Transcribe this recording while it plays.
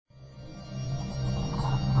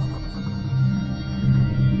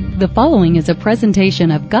The following is a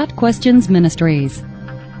presentation of Got Questions Ministries.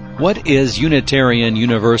 What is Unitarian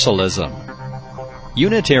Universalism?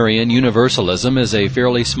 Unitarian Universalism is a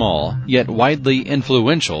fairly small, yet widely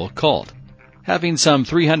influential cult. Having some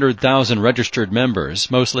 300,000 registered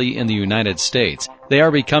members, mostly in the United States, they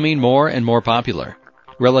are becoming more and more popular.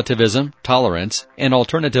 Relativism, tolerance, and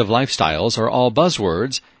alternative lifestyles are all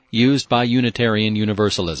buzzwords used by Unitarian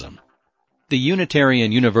Universalism. The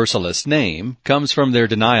Unitarian Universalist name comes from their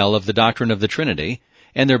denial of the doctrine of the Trinity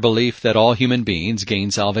and their belief that all human beings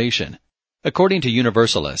gain salvation. According to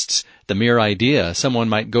Universalists, the mere idea someone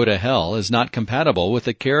might go to hell is not compatible with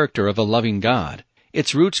the character of a loving God.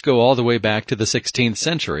 Its roots go all the way back to the 16th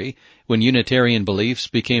century, when Unitarian beliefs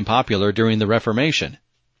became popular during the Reformation.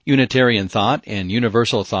 Unitarian thought and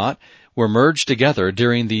universal thought were merged together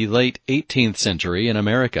during the late 18th century in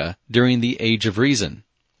America during the Age of Reason.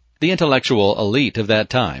 The intellectual elite of that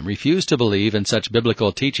time refused to believe in such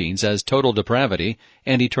biblical teachings as total depravity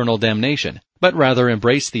and eternal damnation, but rather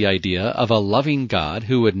embraced the idea of a loving God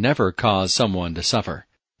who would never cause someone to suffer.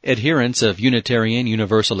 Adherents of Unitarian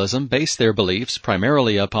Universalism base their beliefs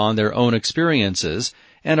primarily upon their own experiences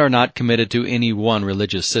and are not committed to any one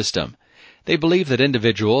religious system. They believe that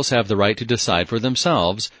individuals have the right to decide for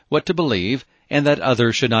themselves what to believe and that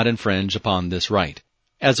others should not infringe upon this right.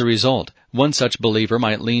 As a result, one such believer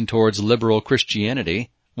might lean towards liberal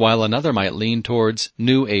Christianity, while another might lean towards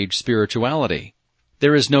New Age spirituality.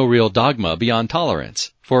 There is no real dogma beyond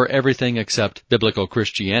tolerance for everything except biblical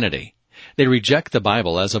Christianity. They reject the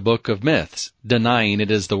Bible as a book of myths, denying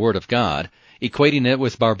it is the Word of God, equating it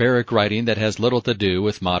with barbaric writing that has little to do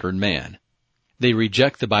with modern man. They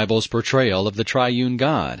reject the Bible's portrayal of the triune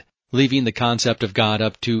God, leaving the concept of God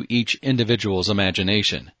up to each individual's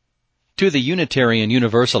imagination. To the Unitarian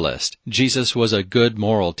Universalist, Jesus was a good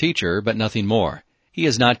moral teacher, but nothing more. He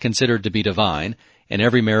is not considered to be divine, and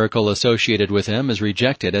every miracle associated with him is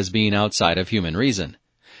rejected as being outside of human reason.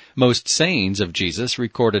 Most sayings of Jesus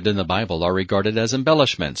recorded in the Bible are regarded as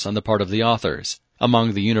embellishments on the part of the authors.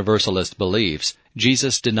 Among the Universalist beliefs,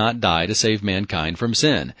 Jesus did not die to save mankind from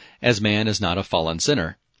sin, as man is not a fallen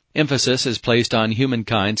sinner. Emphasis is placed on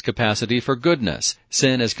humankind's capacity for goodness.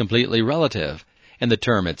 Sin is completely relative, and the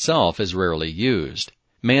term itself is rarely used.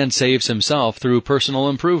 Man saves himself through personal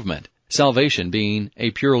improvement, salvation being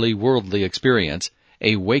a purely worldly experience,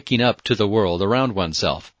 a waking up to the world around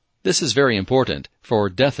oneself. This is very important,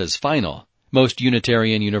 for death is final. Most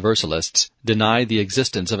Unitarian Universalists deny the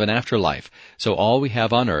existence of an afterlife, so all we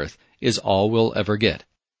have on earth is all we'll ever get.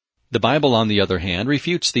 The Bible, on the other hand,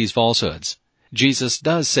 refutes these falsehoods. Jesus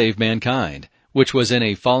does save mankind, which was in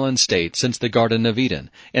a fallen state since the Garden of Eden,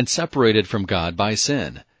 and separated from God by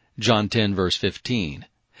sin. John 10 verse 15.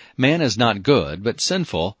 Man is not good, but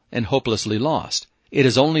sinful and hopelessly lost. It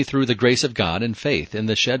is only through the grace of God and faith in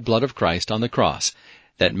the shed blood of Christ on the cross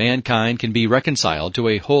that mankind can be reconciled to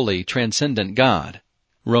a holy, transcendent God.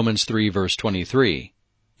 Romans 3 verse 23.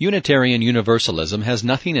 Unitarian Universalism has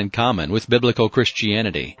nothing in common with biblical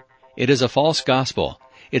Christianity. It is a false gospel.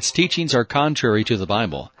 Its teachings are contrary to the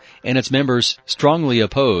Bible, and its members strongly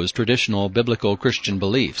oppose traditional biblical Christian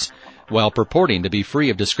beliefs, while purporting to be free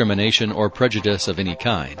of discrimination or prejudice of any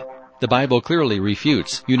kind. The Bible clearly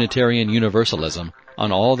refutes Unitarian Universalism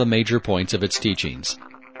on all the major points of its teachings.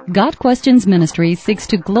 Got Questions Ministries seeks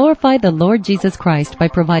to glorify the Lord Jesus Christ by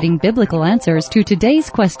providing biblical answers to today's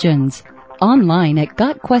questions. Online at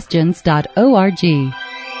gotquestions.org.